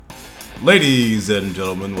Ladies and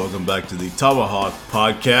gentlemen, welcome back to the Tomahawk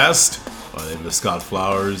Podcast. My name is Scott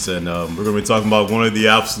Flowers, and we're going to be talking about one of the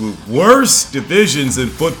absolute worst divisions in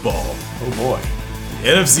football. Oh boy. The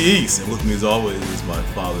NFC East. And with me as always is my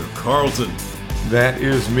father, Carlton. That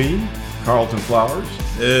is me, Carlton Flowers.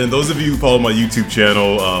 And those of you who follow my YouTube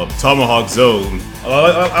channel, Tomahawk Zone,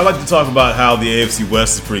 I like to talk about how the AFC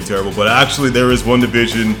West is pretty terrible, but actually there is one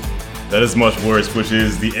division that is much worse, which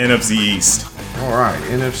is the NFC East. All right,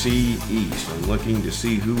 NFC East. I'm looking to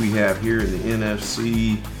see who we have here in the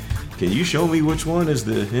NFC. Can you show me which one is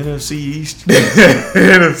the NFC East? We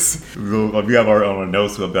have our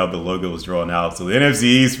notes about the logos drawn out. So the NFC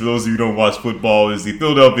East, for those of you who don't watch football, is the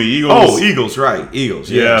Philadelphia Eagles. Oh, Eagles, right. Eagles,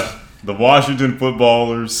 yes. Yeah, the Washington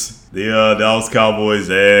Footballers, the Dallas Cowboys,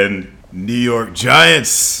 and New York Giants.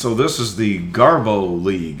 So this is the Garbo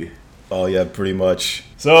League. Oh, yeah, pretty much.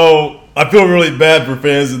 So I feel really bad for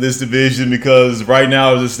fans of this division because right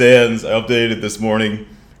now, as it stands, I updated it this morning.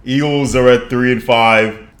 Eagles are at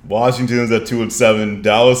 3-5. Washington's at 2-7.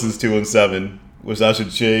 Dallas is 2-7, which that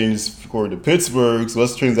should change according to Pittsburgh. So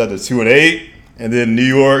let's change that to 2-8. And then New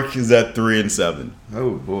York is at 3-7.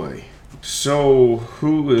 Oh boy. So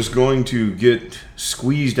who is going to get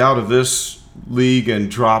squeezed out of this league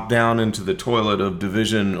and drop down into the toilet of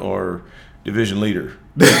division or division leader?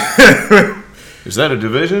 Is that a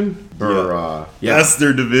division? Or, yeah. That's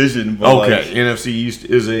their division. But okay, NFC East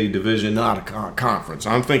is a division, not a conference.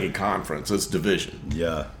 I'm thinking conference. It's division.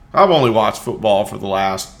 Yeah. I've only watched football for the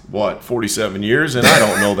last, 47 years, and I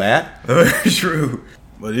don't know that. Very true.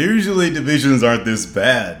 But usually divisions aren't this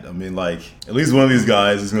bad. I mean, at least one of these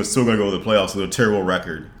guys is still going to go to the playoffs with a terrible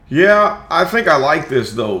record. Yeah, I think I like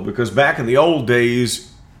this, though, because back in the old days,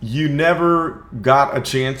 you never got a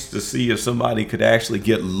chance to see if somebody could actually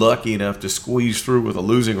get lucky enough to squeeze through with a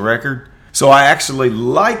losing record. So I actually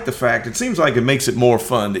like the fact, it seems like it makes it more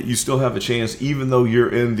fun that you still have a chance even though you're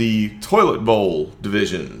in the toilet bowl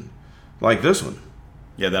division, like this one.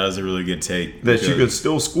 Yeah, that is a really good take. That you can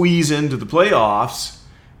still squeeze into the playoffs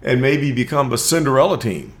and maybe become a Cinderella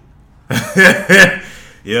team.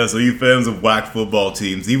 Yeah, so you fans of whack football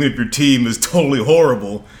teams, even if your team is totally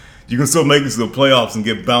horrible, you can still make it to the playoffs and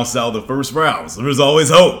get bounced out of the first round. So there's always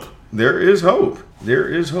hope. There is hope. There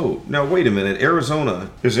is hope. Now, wait a minute. Arizona.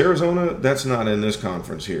 Is Arizona? That's not in this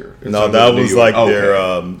conference here. It's no, that was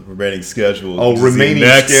their remaining schedule. Oh, remaining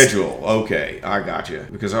schedule. Okay, I got you.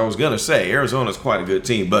 Because I was going to say, Arizona's quite a good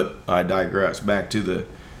team, but I digress. Back to the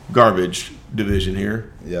garbage division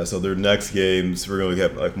here. Yeah, so their next games, we're going to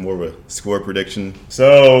have more of a score prediction.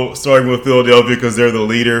 So, starting with Philadelphia because they're the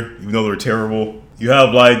leader, even though they're terrible. You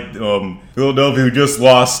have Philadelphia who just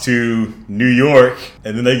lost to New York,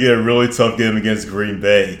 and then they get a really tough game against Green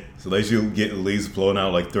Bay. So they should get at least blown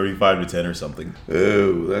out 35-10 or something.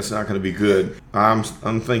 Oh, that's not going to be good. I'm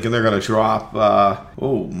thinking they're going to drop.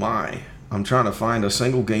 I'm trying to find a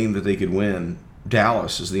single game that they could win.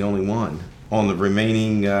 Dallas is the only one on the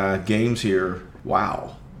remaining games here.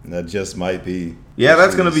 Wow. That just might be. Yeah,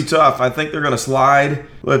 that's going to be tough. I think they're going to slide.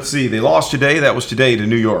 Let's see. They lost today. That was today to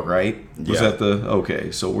New York, right? Was that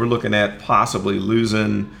okay? So we're looking at possibly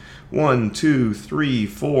losing 1, 2, 3,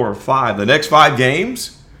 4, 5. The next 5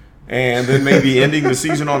 games, and then maybe ending the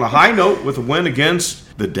season on a high note with a win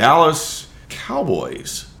against the Dallas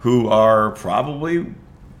Cowboys, who are probably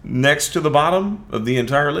next to the bottom of the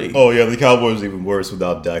entire league. Oh, yeah, the Cowboys are even worse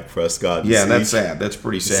without Dak Prescott. Yeah, that's sad. That's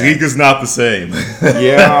pretty sad. Zeke is not the same.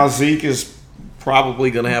 Yeah, Zeke is probably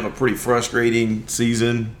going to have a pretty frustrating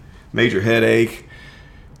season, major headache.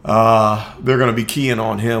 They're going to be keying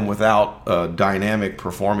on him without a dynamic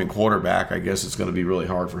performing quarterback. I guess it's going to be really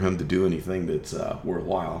hard for him to do anything that's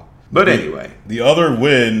worthwhile. But anyway. The other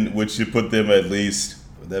win, which should put them at least,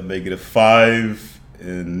 that make it a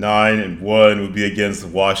 5-9-1 would be against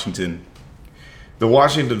Washington. The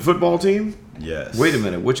Washington football team? Yes. Wait a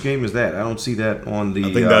minute. Which game is that? I don't see that on the...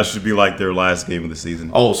 I think that should be their last game of the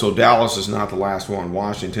season. Oh, so Dallas is not the last one.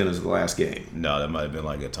 Washington is the last game. No, that might have been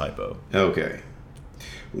a typo. Okay.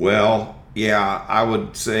 Well, yeah, I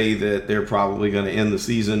would say that they're probably going to end the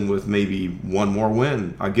season with maybe one more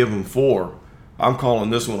win. I give them 4. I'm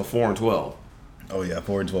calling this one a 4-12. Oh, yeah,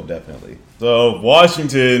 4-12 definitely. So,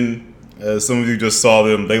 Washington... As some of you just saw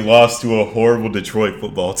them, they lost to a horrible Detroit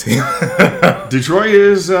football team. Detroit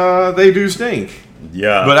they do stink.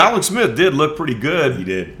 Yeah. But Alex Smith did look pretty good. He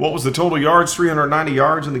did. What was the total yards? 390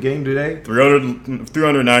 yards in the game today?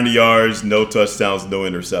 390 yards, no touchdowns, no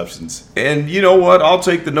interceptions. And you know what? I'll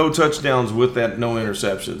take the no touchdowns with that no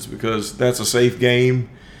interceptions because that's a safe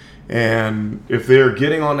game. And if they're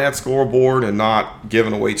getting on that scoreboard and not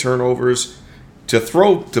giving away turnovers,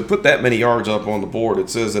 to put that many yards up on the board, it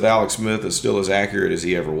says that Alex Smith is still as accurate as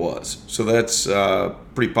he ever was. So that's a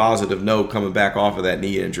pretty positive note coming back off of that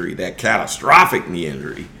knee injury, that catastrophic knee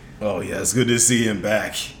injury. Oh, yeah, it's good to see him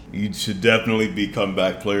back. He should definitely be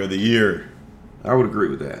comeback player of the year. I would agree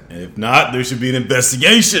with that. And if not, there should be an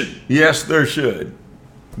investigation. Yes, there should.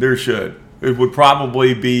 There should. It would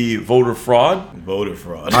probably be voter fraud. Voter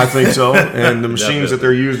fraud. I think so. And the machines that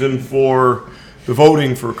they're using for the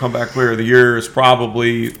voting for comeback player of the year is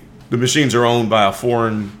probably, the machines are owned by a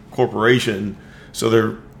foreign corporation, so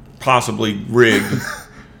they're possibly rigged.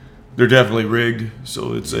 They're definitely rigged.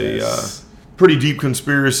 So it's a pretty deep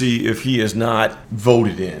conspiracy if he is not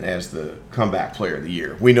voted in as the comeback player of the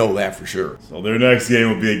year. We know that for sure. So their next game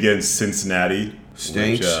will be against Cincinnati.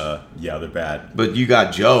 Stinks. Which, yeah, they're bad. But you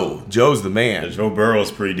got Joe. Joe's the man. Joe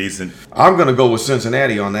Burrow's pretty decent. I'm going to go with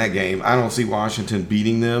Cincinnati on that game. I don't see Washington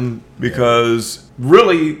beating them because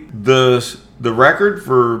really the record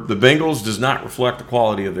for the Bengals does not reflect the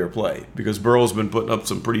quality of their play because Burrow's been putting up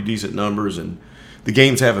some pretty decent numbers and the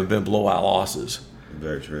games haven't been blowout losses.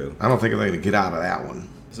 Very true. I don't think they're going to get out of that one.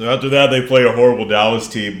 So after that, they play a horrible Dallas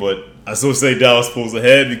team, but I still say Dallas pulls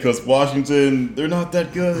ahead because Washington, they're not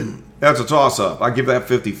that good. That's a toss-up. I give that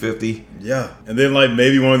 50-50. Yeah. And then, like,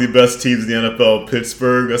 maybe one of the best teams in the NFL,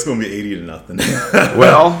 Pittsburgh, that's going to be 80-0.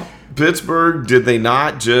 Well, Pittsburgh, did they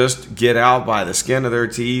not just get out by the skin of their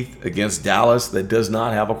teeth against Dallas that does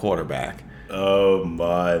not have a quarterback? Oh,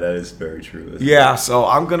 my. That is very true. Yeah, so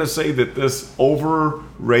I'm going to say that this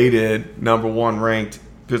overrated number 1 ranked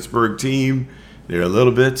Pittsburgh team, they're a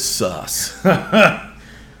little bit sus.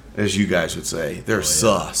 As you guys would say. They're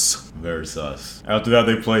sus. Very sus. After that,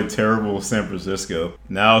 they played terrible San Francisco.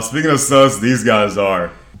 Now, speaking of sus, these guys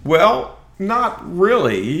are. Well, not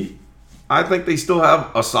really. I think they still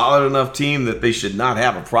have a solid enough team that they should not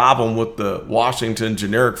have a problem with the Washington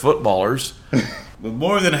generic footballers. But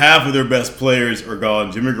more than half of their best players are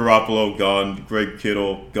gone. Jimmy Garoppolo, gone. Greg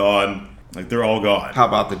Kittle, gone. Like, they're all gone. How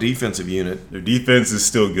about the defensive unit? Their defense is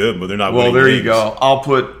still good, but they're not Well, winning there games. you go.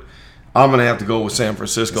 I'm going to have to go with San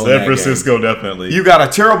Francisco. San Francisco, definitely. You got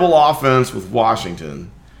a terrible offense with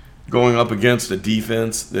Washington going up against a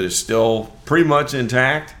defense that is still pretty much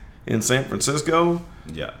intact in San Francisco.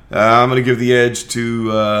 Yeah. I'm going to give the edge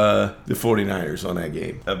to the 49ers on that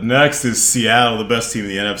game. Up next is Seattle, the best team in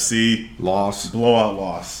the NFC. Loss. Blowout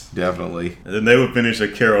loss. Definitely. And then they would finish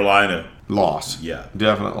at Carolina. Loss. Yeah.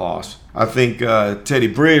 Definite loss. I think Teddy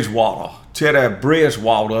Bridgewater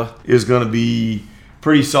is going to be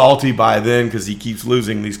pretty salty by then because he keeps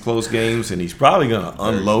losing these close games, and he's probably going to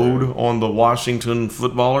unload on the Washington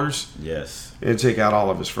footballers. Yes. And take out all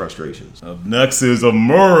of his frustrations. Up next is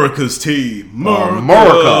America's team.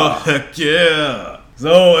 America. Heck yeah.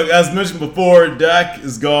 So, as mentioned before, Dak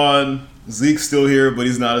is gone. Zeke's still here, but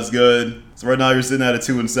he's not as good. So right now you're sitting at a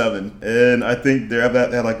 2-7. And I think they had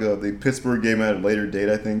like the Pittsburgh game at a later date,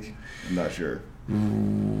 I think. I'm not sure.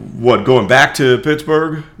 What, going back to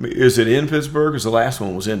Pittsburgh? Is it in Pittsburgh? Because the last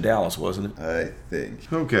one was in Dallas, wasn't it? I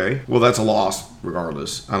think. Okay. Well, that's a loss,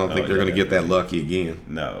 regardless. I don't think they're going to get that lucky again.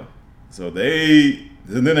 No. So and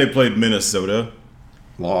then they played Minnesota.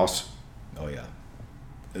 Loss. Oh, yeah.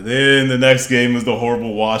 And then the next game is the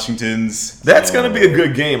horrible Washingtons. That's going to be a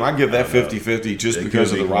good game. I give that 50-50 just It because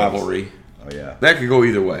could of be the close. rivalry. Oh, yeah. That could go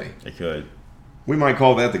either way. It could. We might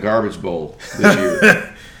call that the Garbage Bowl this year.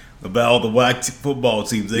 About the whack football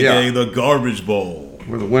teams. They gave the Garbage Bowl.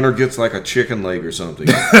 Where the winner gets like a chicken leg or something.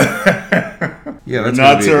 Yeah, They're that's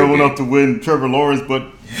not terrible enough to win Trevor Lawrence, but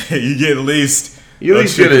you get at least You at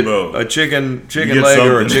least get bowl. a chicken get leg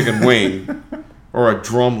or a something. chicken wing or a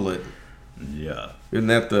drumlet. Yeah. Isn't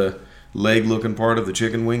that the leg-looking part of the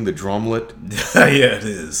chicken wing, the drumlet? Yeah, it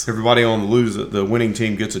is. Everybody on the winning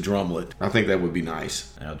team gets a drumlet. I think that would be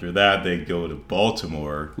nice. After that, they go to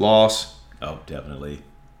Baltimore. Loss. Oh, definitely.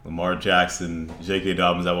 Lamar Jackson, J.K.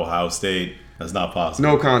 Dobbins at Ohio State. That's not possible.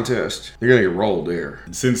 No contest. You're going to get rolled there.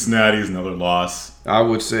 Cincinnati is another loss. I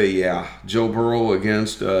would say, yeah. Joe Burrow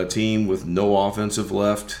against a team with no offensive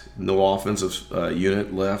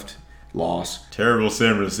unit left. Loss. Terrible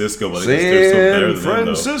San Francisco, but I guess they're still better than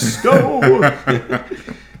them, Francisco.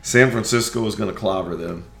 San Francisco is going to clobber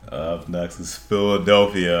them. Up next is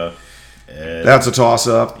Philadelphia. And That's a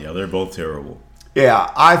toss-up. yeah, they're both terrible.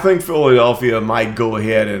 Yeah, I think Philadelphia might go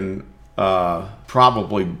ahead and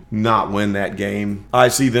probably not win that game. I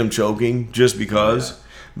see them choking just because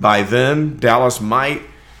by then Dallas might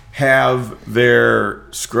have their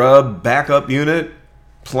scrub backup unit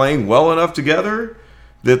playing well enough together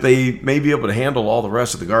that they may be able to handle all the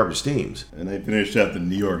rest of the garbage teams. And they finished at the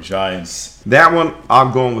New York Giants. That one,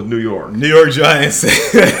 I'm going with New York. New York Giants.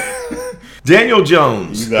 Daniel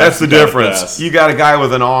Jones. That's the difference. You got a guy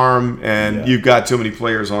with an arm, and you've got too many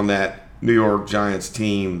players on that New York Giants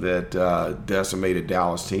team that decimated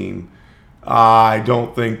Dallas team. I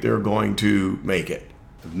don't think they're going to make it.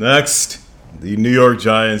 Next, the New York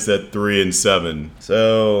Giants at 3-7.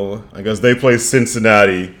 So I guess they play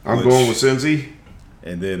Cincinnati. I'm going with Cincy.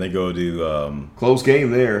 And then they go to... close game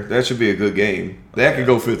there. That should be a good game. That could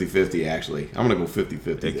go 50-50, actually. I'm going to go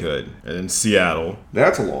 50-50. It could. And then Seattle.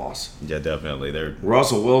 That's a loss. Yeah, definitely.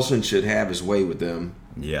 Russell Wilson should have his way with them.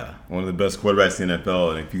 Yeah. One of the best quarterbacks in the NFL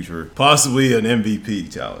and in future. Possibly an MVP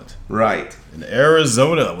talent. Right. In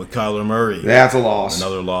Arizona with Kyler Murray. That's a loss.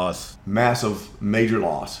 Another loss. Massive, major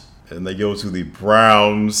loss. And they go to the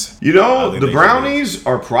Browns. You know, the Brownies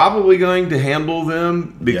are probably going to handle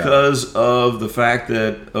them because of the fact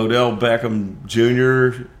that Odell Beckham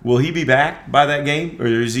Jr., will he be back by that game? Or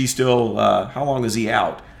is he still, how long is he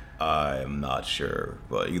out? I'm not sure.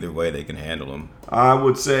 But either way, they can handle him. I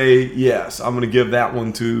would say yes. I'm going to give that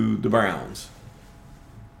one to the Browns.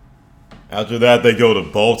 After that, they go to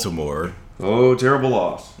Baltimore. Oh, terrible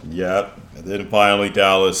loss. Yep. And then finally,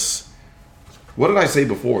 Dallas. What did I say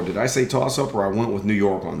before? Did I say toss-up or I went with New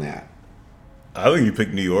York on that? I think you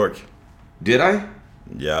picked New York. Did I?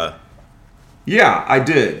 Yeah. Yeah, I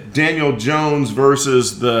did. Daniel Jones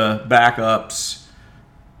versus the backups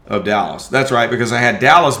of Dallas. That's right, because I had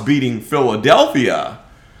Dallas beating Philadelphia,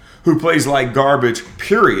 who plays like garbage,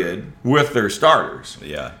 period, with their starters.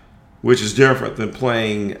 Yeah. Which is different than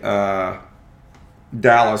playing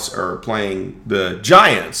Dallas or playing the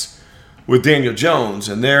Giants with Daniel Jones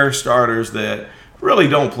and their starters that really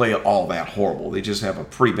don't play all that horrible. They just have a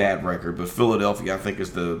pretty bad record. But Philadelphia, I think,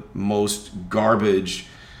 is the most garbage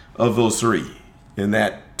of those three in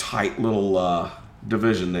that tight little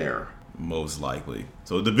division there. Most likely.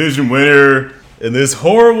 So division winner in this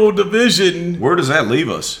horrible division. Where does that leave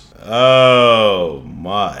us? Oh,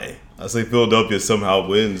 my. I say Philadelphia somehow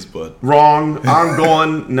wins, but... Wrong. I'm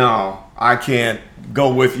going... No, I can't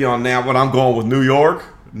go with you on that one. I'm going with New York.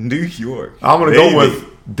 New York. I'm going to go with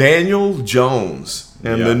Daniel Jones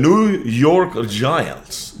and the New York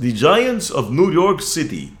Giants. The Giants of New York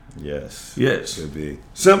City. Yes. Yes. Could be.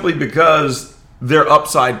 Simply because their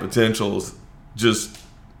upside potential is just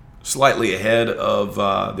slightly ahead of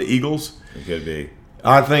the Eagles. It could be.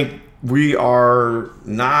 I think we are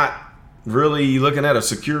not really looking at a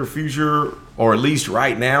secure future, or at least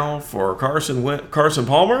right now, for Carson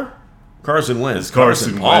Palmer. Carson Wentz. It's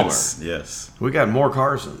Carson Palmer. Wentz. Yes. We got more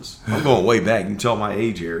Carsons. I'm going way back. You can tell my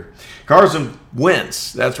age here. Carson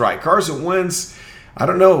Wentz. That's right. Carson Wentz, I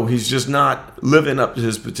don't know. He's just not living up to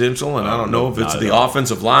his potential, and I don't know if it's the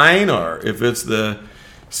offensive line or if it's the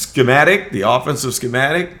schematic, the offensive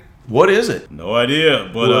schematic. What is it? No idea,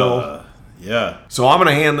 but yeah. So I'm going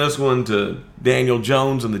to hand this one to Daniel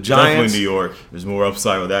Jones and the Giants. Definitely New York. There's more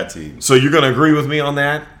upside with that team. So you're going to agree with me on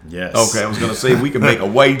that? Yes. Okay, I was going to say we can make a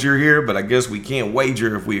wager here, but I guess we can't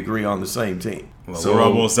wager if we agree on the same team. Well, we're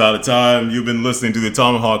almost out of time. You've been listening to the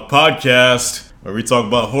Tomahawk Podcast, where we talk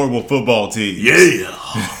about horrible football teams.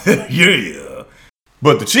 Yeah. Yeah.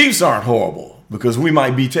 But the Chiefs aren't horrible, because we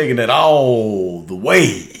might be taking it all the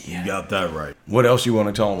way. You got that right. What else you want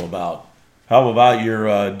to tell them about? How about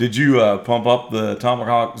your, did you pump up the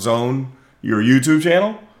Tomahawk Zone, your YouTube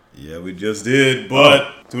channel? Yeah, we just did.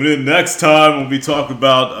 But tune in next time when we talk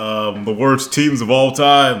about the worst teams of all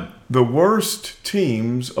time. The worst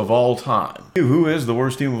teams of all time. Who is the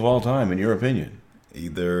worst team of all time, in your opinion?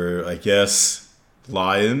 Either, I guess,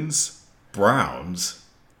 Lions, Browns.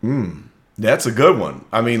 That's a good one.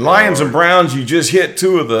 I mean, Lions and Browns, you just hit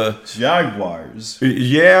two of the... Jaguars.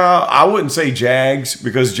 Yeah, I wouldn't say Jags,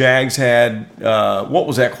 because Jags had... what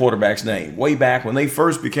was that quarterback's name? Way back when they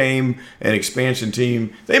first became an expansion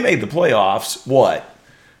team, they made the playoffs,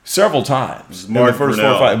 several times. Mark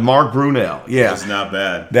Brunell. Mark Brunell, yeah. That's not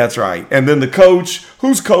bad. That's right. And then the coach,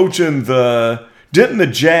 who's coaching the... Didn't the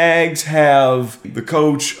Jags have the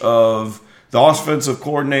coach of... the offensive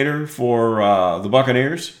coordinator for the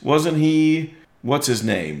Buccaneers? Wasn't he? What's his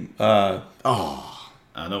name? I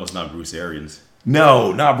know it's not Bruce Arians.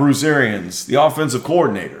 No, not Bruce Arians. The offensive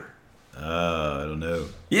coordinator. I don't know.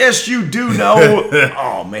 Yes, you do know.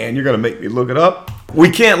 Oh, man, you're going to make me look it up. We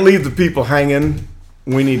can't leave the people hanging.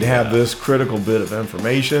 We need to have this critical bit of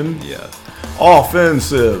information. Yeah.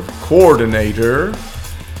 Offensive coordinator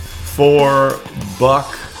for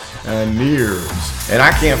Buccaneers. And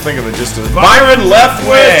I can't think of it just as Byron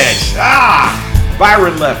Leftwich.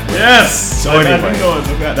 Byron Leftwich. Yes. So anyway,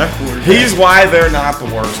 he's why they're not the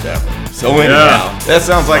worst ever. So anyhow, that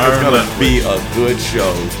sounds like it's going to be a good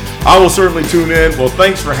show. I will certainly tune in. Well,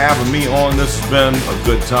 thanks for having me on. This has been a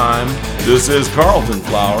good time. This is Carlton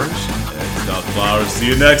Flowers. Top Flowers. See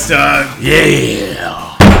you next time. Yeah.